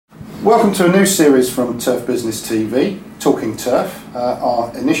Welcome to a new series from Turf Business TV, Talking Turf.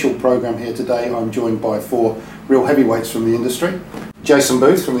 Our initial programme here today, I'm joined by four real heavyweights from the industry. Jason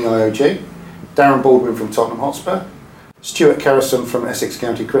Booth from the IOG, Darren Baldwin from Tottenham Hotspur, Stuart Kerrison from Essex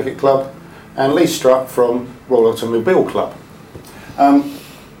County Cricket Club, and Lee Strutt from Royal Automobile Club.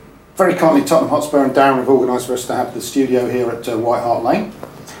 Very kindly, Tottenham Hotspur and Darren have organised for us to have the studio here at White Hart Lane.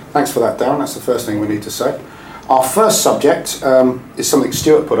 Thanks for that, Darren. That's the first thing we need to say. Our first subject is something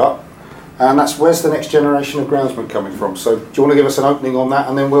Stuart put up, and that's where's the next generation of groundsmen coming from. So do you want to give us an opening on that,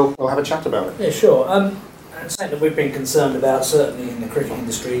 and then we'll have a chat about it? Yeah, sure. Something that we've been concerned about, certainly in the cricket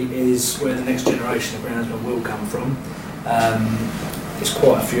industry, is where the next generation of groundsmen will come from. There's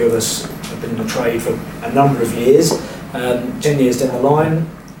quite a few of us have been in the trade for a number of years. 10 years down the line,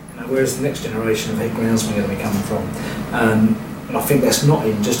 where's the next generation of head groundsmen going to be coming from? And I think that's not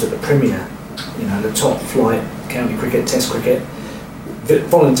even just at the Premier, the top flight, county cricket, test cricket.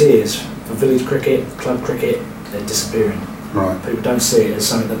 Volunteers for village cricket, club cricket, they're disappearing. Right. People don't see it as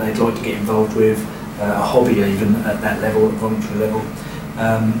something that they'd like to get involved with, a hobby even at that level, at voluntary level.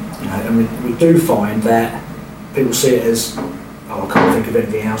 And we do find that people see it as, I can't think of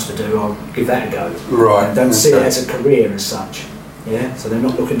anything else to do, I'll give that a go. Right. And don't see it as a career as such. Yeah, so they're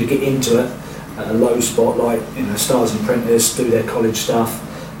not looking to get into it at a low spot like stars and apprentice, do their college stuff,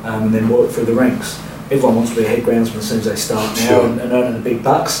 and then work through the ranks. Everyone wants to be a head groundsman as soon as they start now. Sure. and earning the big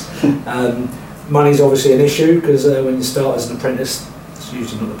bucks. Money's obviously an issue because when you start as an apprentice, it's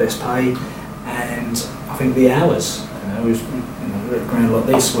usually not the best pay, and I think the hours. We're at a ground like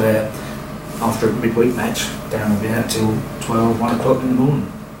this where after a midweek match, down will be out till 12, 1 o'clock in the morning.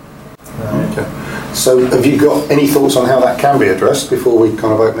 Okay. So have you got any thoughts on how that can be addressed before we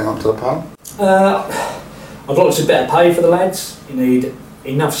kind of open it up to the panel? I'd like to see better pay for the lads. You need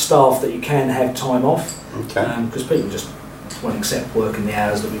enough staff that you can have time off. Okay. Because people just won't accept working the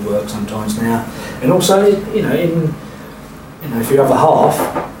hours that we work sometimes now. And also, if you have a half,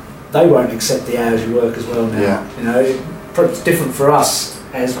 they won't accept the hours you work as well now. Yeah. It's different for us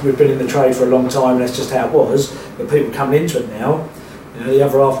as we've been in the trade for a long time, and that's just how it was. But people coming into it now, the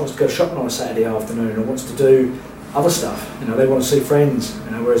other half wants to go shopping on a Saturday afternoon or wants to do other stuff. They want to see friends.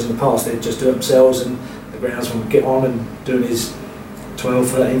 Whereas in the past they'd just do it themselves, and the groundsman would get on and doing his 12,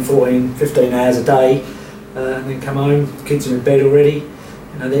 13, 14, 15 hours a day, and then come home, the kids are in bed already.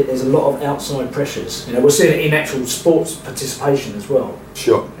 There's a lot of outside pressures. We're seeing it in actual sports participation as well.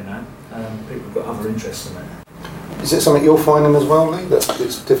 Sure. People have got other interests in that. Is it something you're finding as well, Lee, that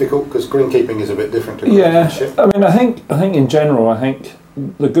it's difficult? Because greenkeeping is a bit different to groundsmanship. Yeah, I think in general,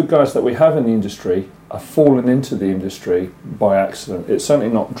 the good guys that we have in the industry are falling into the industry by accident. It's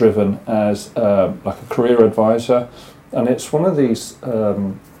certainly not driven as like a career advisor, and it's one of these,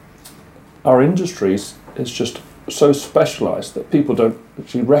 our industries is just so specialised that people don't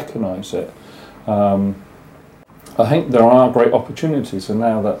actually recognise it. I think there are great opportunities, and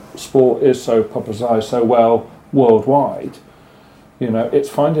now that sport is so publicised so well worldwide, it's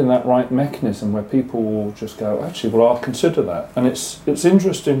finding that right mechanism where people will just go, actually, well, I'll consider that. And it's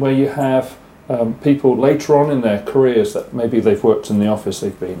interesting where you have people later on in their careers that maybe they've worked in the office,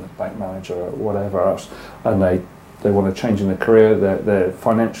 they've been a bank manager or whatever else, and they want to change in their career, they're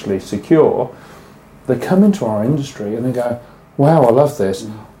financially secure. They come into our industry and they go, wow, I love this.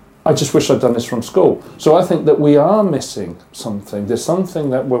 I just wish I'd done this from school. So I think that we are missing something. There's something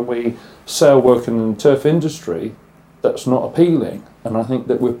that when we sell working in the turf industry that's not appealing, and I think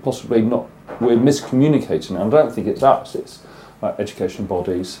that we're miscommunicating. And I don't think it's us, it's like education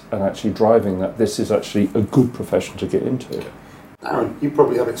bodies and actually driving that this is actually a good profession to get into. Aaron, you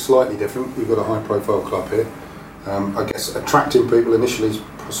probably have it slightly different. We've got a high profile club here. I guess attracting people initially is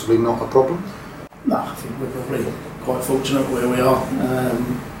possibly not a problem? No, I think we're probably quite fortunate where we are.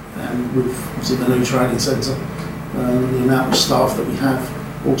 And with obviously the new training centre, the amount of staff that we have,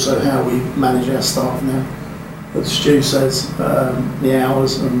 also how we manage our staff now. As Stu says, the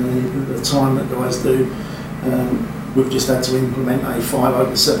hours and the time that guys do, we've just had to implement a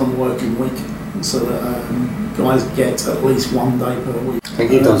 5/7 working week so that guys get at least 1 day per week. I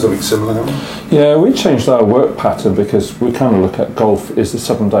think you've done something similar, haven't you? Yeah, we changed our work pattern because we kind of look at golf is a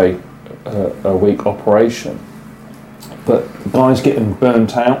 7-day a week operation, but guys getting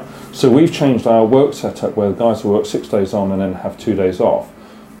burnt out. So we've changed our work setup where the guys will work 6 days on and then have 2 days off.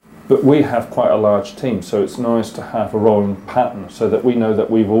 But we have quite a large team, so it's nice to have a rolling pattern so that we know that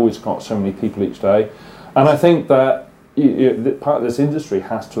we've always got so many people each day. And I think that part of this industry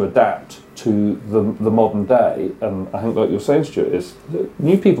has to adapt to the modern day. And I think, like you're saying, Stuart, is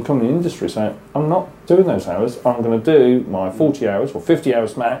new people come in the industry saying, I'm not doing those hours, I'm going to do my 40 hours or 50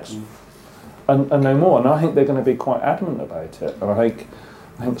 hours max and no more. And I think they're going to be quite adamant about it. And I think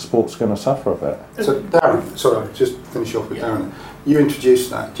I think the sport's going to suffer a bit. So Darren, sorry, just finish off with Darren. You introduced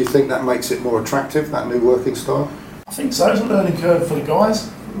that. Do you think that makes it more attractive, that new working style? I think so. It's a learning curve for the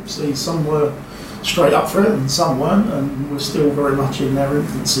guys. Obviously, some were straight up for it and some weren't, and we're still very much in their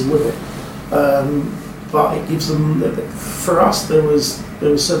infancy with it. But it gives them, for us, there was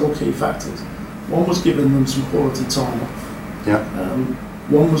several key factors. One was giving them some quality time off. Yeah.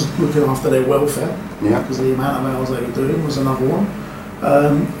 One was looking after their welfare, because the amount of hours they were doing was another one.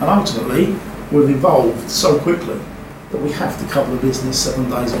 And ultimately, we've evolved so quickly that we have to cover the business 7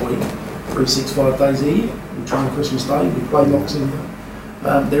 days a week, 365 days a year. We train Christmas Day, we play Boxing Day.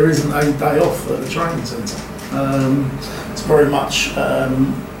 There isn't a day off at the training centre. It's very much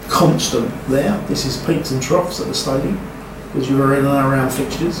constant there. This is peaks and troughs at the stadium, because you're in and around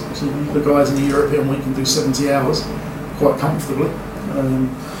fixtures. So the guys in the European week can do 70 hours quite comfortably.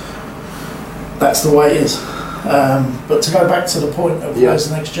 That's the way it is. But to go back to the point of where's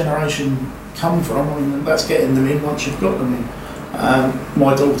the next generation come from, I mean, that's getting them in once you've got them in.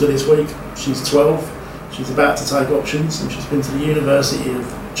 My daughter this week, she's 12, she's about to take options, and she's been to the University of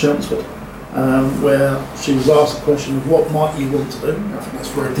Chelmsford, where she was asked the question of what might you want to do. I think that's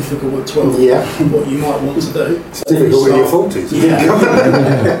very difficult at 12, what you might want to do. It's difficult in your 40s.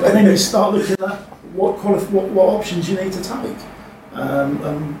 And then you start looking at what options you need to take.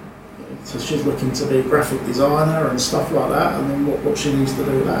 So she's looking to be a graphic designer and stuff like that, and then what she needs to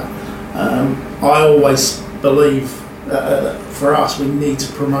do with that. I always believe for us we need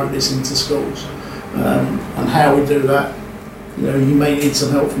to promote this into schools, and how we do that, you may need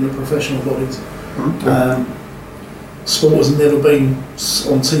some help from the professional bodies. Sport has never been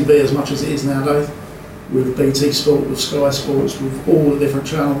on TV as much as it is nowadays, with BT Sport, with Sky Sports, with all the different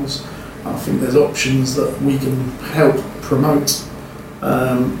channels. I think there's options that we can help promote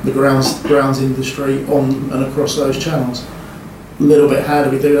the grounds industry on and across those channels. A little bit, how do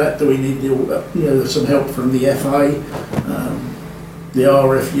we do that? Do we need some help from the FA, the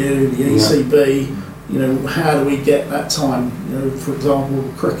RFU, the ECB? How do we get that time? For example,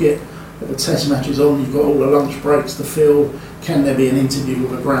 cricket, the test matches on, you've got all the lunch breaks to fill. Can there be an interview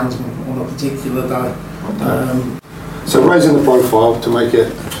with a groundsman on a particular day? So raising the profile to make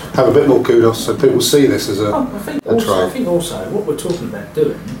it have a bit more kudos, so people see this as a trade. I think also what we're talking about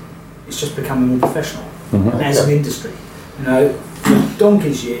doing is just becoming more professional as an industry. For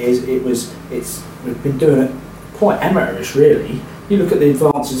donkey's years, we've been doing it quite amateurish, really. You look at the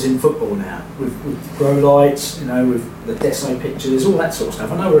advances in football now, with grow lights, with the Deso pictures, all that sort of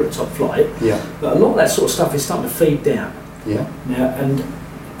stuff. I know we're at top flight, but a lot of that sort of stuff is starting to feed down. Now, and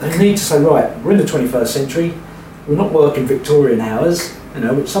they need to say, right, we're in the 21st century. We're not working Victorian hours,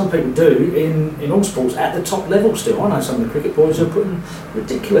 which some people do in all sports at the top level still. I know some of the cricket boys are putting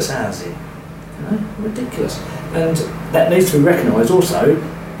ridiculous hours in, ridiculous. And that needs to be recognised also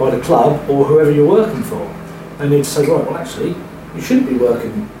by the club or whoever you're working for. They need to say, right, well actually, you shouldn't be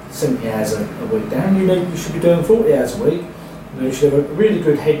working 70 hours a week down, you should be doing 40 hours a week. You should have a really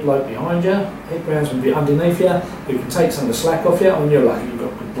good head bloke behind you, head groundsman be underneath you, who can take some of the slack off you. I mean, you're lucky you've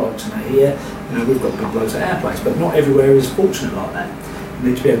got good blokes in here, we've got good blokes at our place, but not everywhere is fortunate like that. You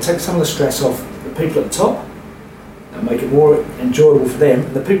need to be able to take some of the stress off the people at the top and make it more enjoyable for them,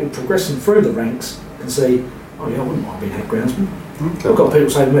 and the people progressing through the ranks can see, oh yeah, I wouldn't mind being head groundsman. I've got people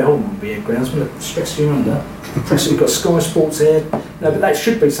saying, well, I wouldn't want to be head groundsman, it stresses you under. We've got Sky Sports here, but that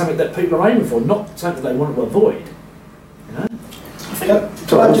should be something that people are aiming for, not something they want to avoid.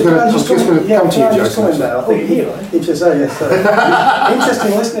 Can I just come in there? I think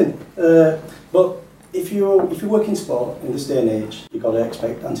interesting listening. But if you work in sport in this day and age, you've got to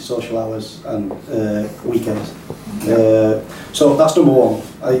expect antisocial hours and weekends. So that's number one.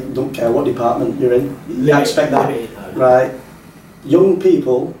 I don't care what department you're in, you expect that, right? Young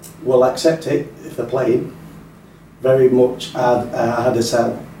people will accept it if they're playing. Very much hard to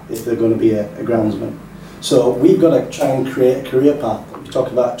sell if they're going to be a groundsman. So we've got to try and create a career path. We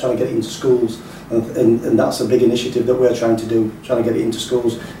talk about trying to get it into schools, and that's a big initiative that we're trying to do, trying to get it into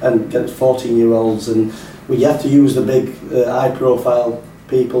schools and get 14-year-olds. And we have to use the big high-profile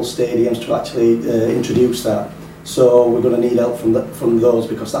people, stadiums to actually introduce that. So we're going to need help from those,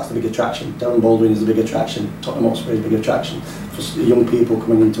 because that's the big attraction. Darren Baldwin is the big attraction, Tottenham Hotspur is a big attraction for young people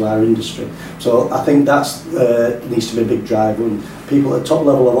coming into our industry. So I think that's needs to be a big drive. When people at the top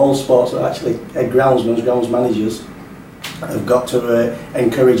level of all sports are actually groundsmen, grounds managers, have got to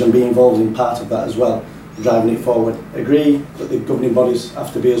encourage and be involved in part of that as well, driving it forward. Agree that the governing bodies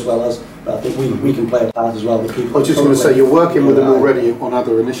have to be as well as, but I think we can play a part as well. The people I was just going to say, you're working with them already on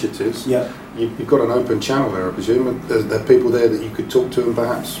other initiatives. Yeah. You've got an open channel there, I presume. There are people there that you could talk to and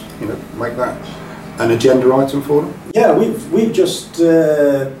perhaps make that an agenda item for them? Yeah, we've just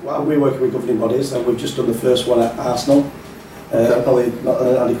we're working with governing bodies, and we've just done the first one at Arsenal. Probably not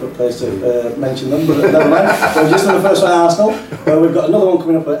an adequate place to mention them, but never mind. We've just done the first one at Arsenal. We've got another one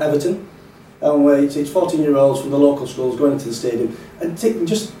coming up at Everton, and it's 14-year-olds from the local schools going into the stadium and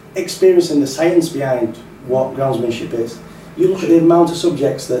just experiencing the science behind what groundsmanship is. You look at the amount of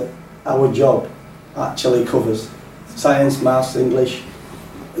subjects that our job actually covers: science, maths, English.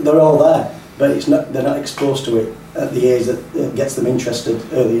 They're all there, but they're not exposed to it at the age that gets them interested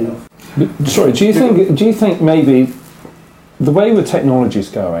early enough. Sorry, do you think maybe the way the technology's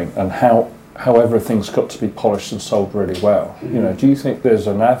going and how everything's got to be polished and sold really well, do you think there's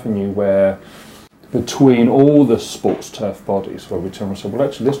an avenue where between all the sports turf bodies where we turn and say, well,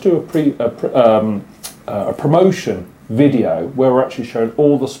 actually, let's do a promotion video where we're actually showing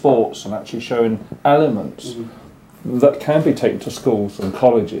all the sports and actually showing elements that can be taken to schools and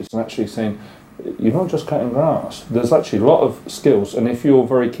colleges and actually saying, you're not just cutting grass. There's actually a lot of skills, and if you're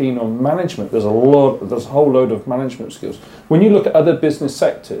very keen on management, there's a whole load of management skills. When you look at other business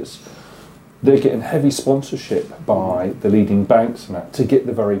sectors, they're getting heavy sponsorship by the leading banks and that to get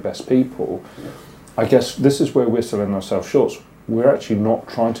the very best people. I guess this is where we're selling ourselves short. We're actually not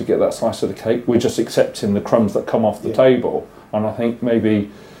trying to get that slice of the cake. We're just accepting the crumbs that come off the table. And I think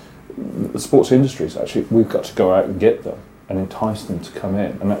maybe the sports industries, actually, we've got to go out and get them and entice them to come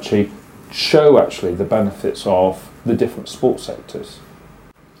in and actually show the benefits of the different sports sectors.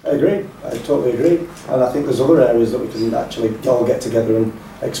 I agree. I totally agree. And I think there's other areas that we can actually all get together and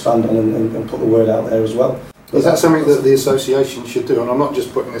expand on and put the word out there as well. Is that something that the association should do? And I'm not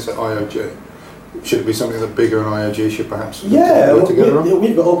just putting this at IOG. Should it be something that Bigger and IOG should perhaps work together on?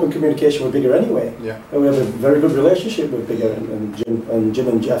 We've got open communication with Bigger anyway. Yeah. And we have a very good relationship with Bigger, and Jim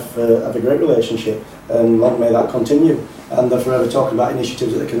and Jeff have a great relationship, and long may that continue. And they're forever talking about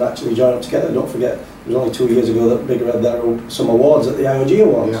initiatives that they can actually join up together. Don't forget, it was only 2 years ago that Bigger had some awards at the IOG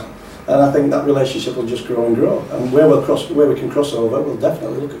Awards. Yeah. And I think that relationship will just grow and grow. And where we can cross over, we'll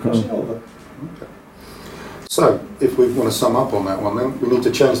definitely look at crossing over. Okay. So, if we want to sum up on that one, then we need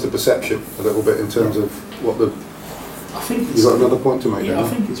to change the perception a little bit in terms of what the. I think you've got another point to make. Yeah, I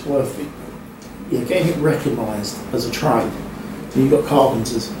think it's worth it. Yeah, getting it recognised as a trade. So you've got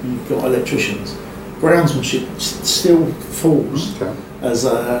carpenters, you've got electricians. Groundsmanship still falls as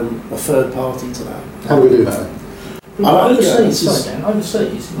a third party to that. How do we do that?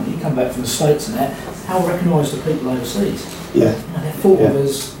 Overseas, when you come back from the States and that, how recognised are people overseas? Yeah. They're thought of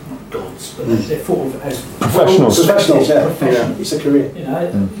as gods, but they're thought of as professionals. Professionals. It's a career.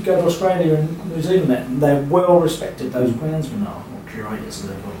 You go to Australia and New Zealand, and they're well respected. Those groundsmen are, or curators,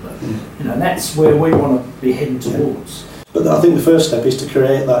 but and that's where we want to be heading towards. But I think the first step is to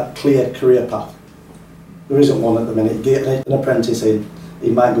create that clear career path. There isn't one at the minute. You get an apprentice in, he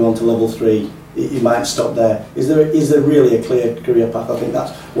might go on to level 3. You might stop there. Is there really a clear career path? I think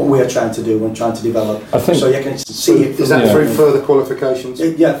that's what we're trying to do and trying to develop. So you can see it. Is that through further qualifications?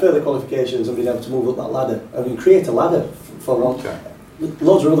 Further qualifications and being able to move up that ladder. I mean, create a ladder for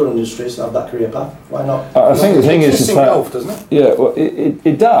loads of other industries that have that career path. Why not? I think the thing is that golf, doesn't it? Yeah, well,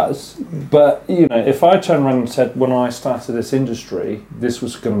 it does. But if I turned around and said when I started this industry, this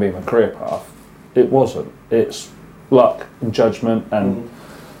was going to be my career path, it wasn't. It's luck and judgment and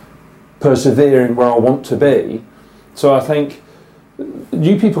persevering where I want to be. So I think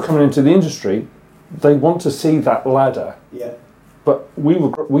new people coming into the industry, they want to see that ladder. Yeah. But we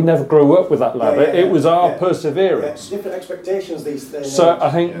never grew up with that ladder. It was our perseverance. Different expectations these days. So I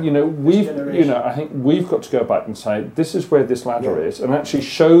think I think we've got to go back and say this is where this ladder is, and actually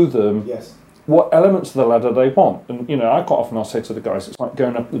show them what elements of the ladder they want. And I quite often I'll say to the guys, it's like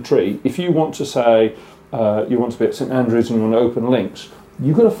going up the tree. If you want to say you want to be at St Andrews and you want to open links,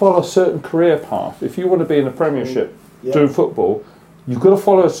 you've got to follow a certain career path. If you want to be in the Premiership doing football, you've got to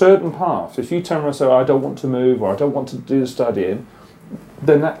follow a certain path. If you turn around and say, I don't want to move or I don't want to do the studying,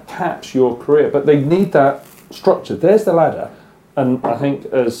 then that caps your career. But they need that structure. There's the ladder. And I think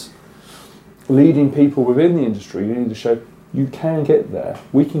as leading people within the industry, you need to show you can get there.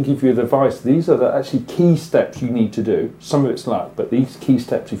 We can give you the advice. These are the actually key steps you need to do. Some of it's luck, but these key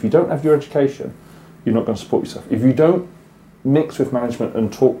steps, if you don't have your education, you're not going to support yourself. If you don't mix with management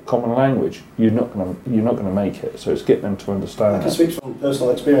and talk common language, you're not going to make it. So it's getting them to understand. I can speak from personal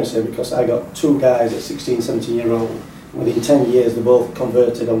experience here because I got 2 guys at 16, 17 year old. Within 10 years they both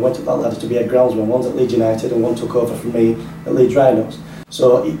converted and went up that ladder to be a groundsman. One's at Leeds United and one took over from me at Leeds Rhinos.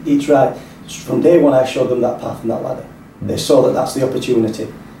 So each right, from day one I showed them that path and that ladder. They saw that that's the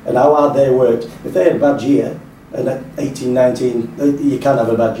opportunity and how hard they worked. If they had a bad year, and at 18, 19 you can have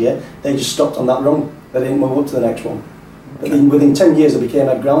a bad year, they just stopped on that rung. They didn't move up to the next one. But within 10 years they became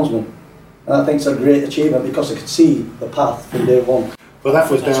a groundsman. And I think it's a great achievement because I could see the path from day one. Well, that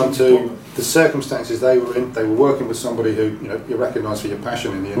was down to the circumstances they were in. They were working with somebody who, you recognise for your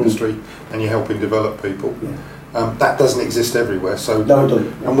passion in the industry and you're helping develop people. Yeah. That doesn't exist everywhere. So, no, it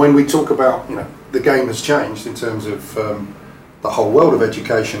doesn't. And when we talk about, the game has changed in terms of the whole world of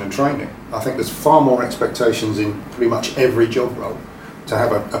education and training. I think there's far more expectations in pretty much every job role to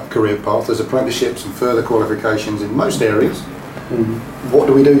have a career path. There's apprenticeships and further qualifications in most areas. What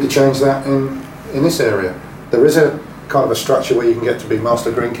do we do to change that in this area? There is a kind of a structure where you can get to be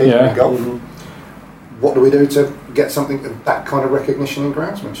master greenkeeper in golf. What do we do to get something of that kind of recognition in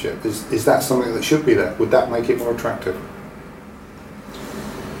groundsmanship? Is that something that should be there? Would that make it more attractive?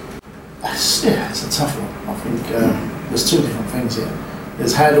 It's a tough one. I think there's two different things here.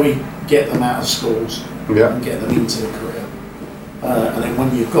 There's how do we get them out of schools and get them into a career? And then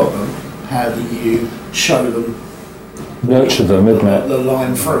when you've got them, how do you show them, nurture them, isn't it? The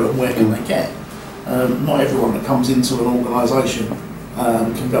line through and where can they get? Not everyone that comes into an organisation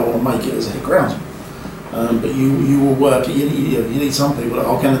can go on and make it as a head groundsman. But you will work, you need some people that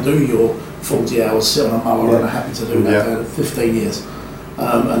are going to do your 40 hours, sit on a mower and are happy to do that for 15 years.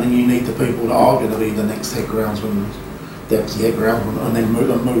 And then you need the people that are going to be the next head groundsman, deputy head groundsman, and then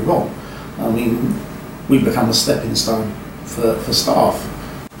move on. I mean, we've become a stepping stone for staff.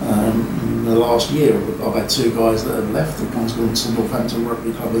 In the last year, I've had two guys that have left. One's gone to Northampton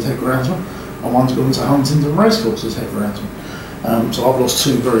Rugby Club as head groundsman, and one's gone to Huntingdon Racecourse as head groundsman. So I've lost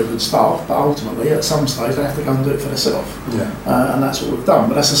two very good staff, but ultimately at some stage they have to go and do it for themselves. And that's what we've done.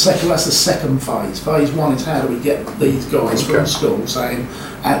 But that's the second phase. Phase one is how do we get these guys from school saying,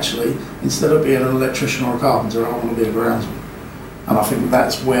 actually, instead of being an electrician or a carpenter, I want to be a groundsman. And I think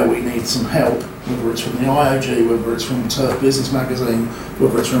that's where we need some help, whether it's from the IOG, whether it's from Turf Business Magazine,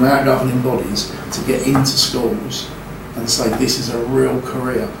 whether it's from our governing bodies, to get into schools and say this is a real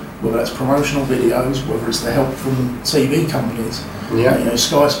career. Whether it's promotional videos, whether it's the help from TV companies.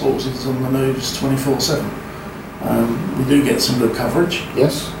 Sky Sports is on the news 24/7. We do get some good coverage.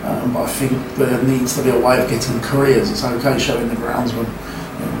 Yes. But I think there needs to be a way of getting careers. It's okay showing the groundsman.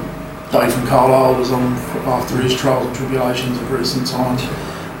 Dave from Carlisle was on after his trials and tribulations of recent times.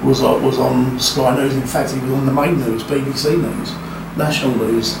 Was on Sky News. In fact, he was on the main news, BBC News, national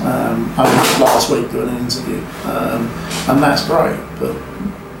news, last week doing an interview, and that's great. But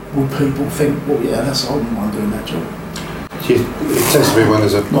would people think, well, that's I wouldn't mind doing that job? It tends to be when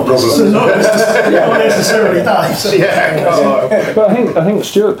there's a problem. Not necessarily Dave. But I think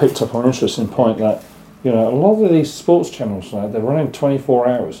Stuart picked up on an interesting point that a lot of these sports channels now, they're running 24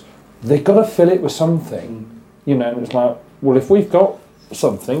 hours. They've got to fill it with something, and it's like, well, if we've got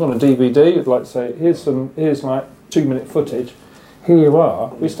something on a DVD, I'd like to say, here's like 2-minute footage, here you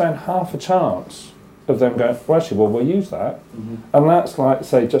are, we stand half a chance of them going, well, actually, we'll use that. And that's like,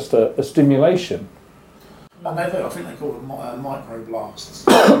 say, just a stimulation. And I think they call them micro blasts.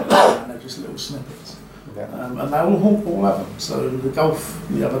 And they're just little snippets. And they all have them. So the golf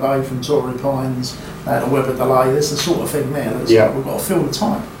the other day from Torrey Pines, they had a Weber delay. There's the sort of thing there that's like, we've got to fill the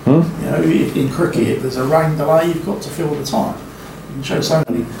time. In cricket, if there's a rain delay, you've got to fill the time. You can show so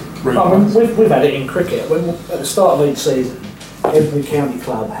many replays. We've had it in cricket. At the start of each season, every county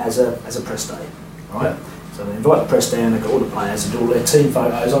club has a press day, right? So they invite the press down, they've got all the players, they do all their team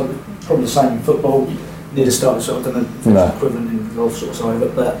photos. Probably the same in football. Need to start sort of the equivalent in golf sort of side of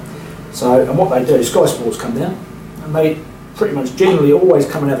it. But and what they do, Sky Sports come down, and they pretty much generally always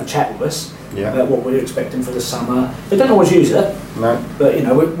come and have a chat with us about what we're expecting for the summer. They don't always use it, but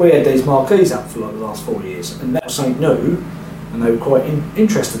we had these marquees up for like the last 4 years, and that was something new, and they were quite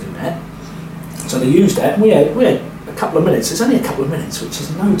interested in that. So they used that, and we had a couple of minutes. It's only a couple of minutes, which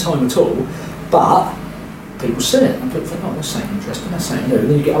is no time at all, but people see it and people think, oh, that's something interesting, that's something new. And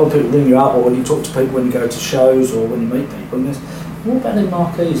then you get other people ring you up, or when you talk to people when you go to shows or when you meet people, and there's what about them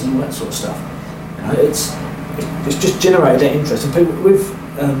marquees and all that sort of stuff. It's just generated that interest. And people with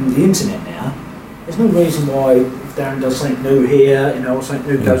the internet now, there's no reason why if Darren does something new here, or something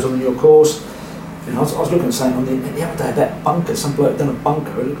new goes on in your course. I was looking at something on the other day about bunkers. Some bloke done a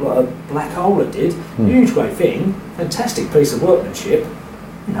bunker. It looked like a black hole. It did. Huge, great thing. Fantastic piece of workmanship.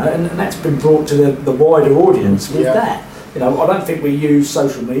 And that's been brought to the wider audience with that. I don't think we use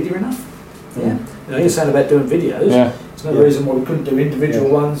social media enough. You're saying about doing videos. There's no reason why we couldn't do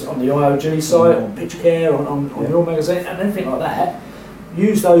individual ones on the IOG site, on Pitch Care, on your magazine, and anything like that.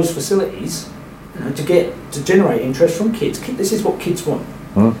 Use those facilities to generate interest from kids. This is what kids want.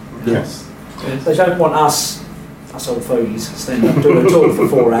 Yes. They don't want us old fogies, standing up doing a talk for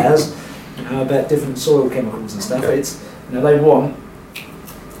 4 hours about different soil chemicals and stuff. It's they want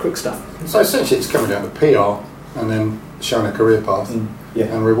quick stuff. So essentially, it's coming down to PR and then showing a career path and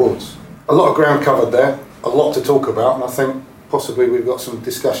rewards. a lot of ground covered there, a lot to talk about, and I think possibly we've got some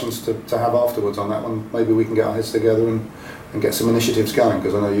discussions to have afterwards on that one. Maybe we can get our heads together and get some initiatives going,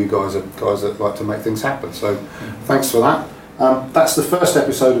 because I know you guys are guys that like to make things happen. So thanks for that. That's the first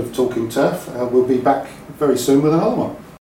episode of Talking Turf. We'll be back very soon with another one.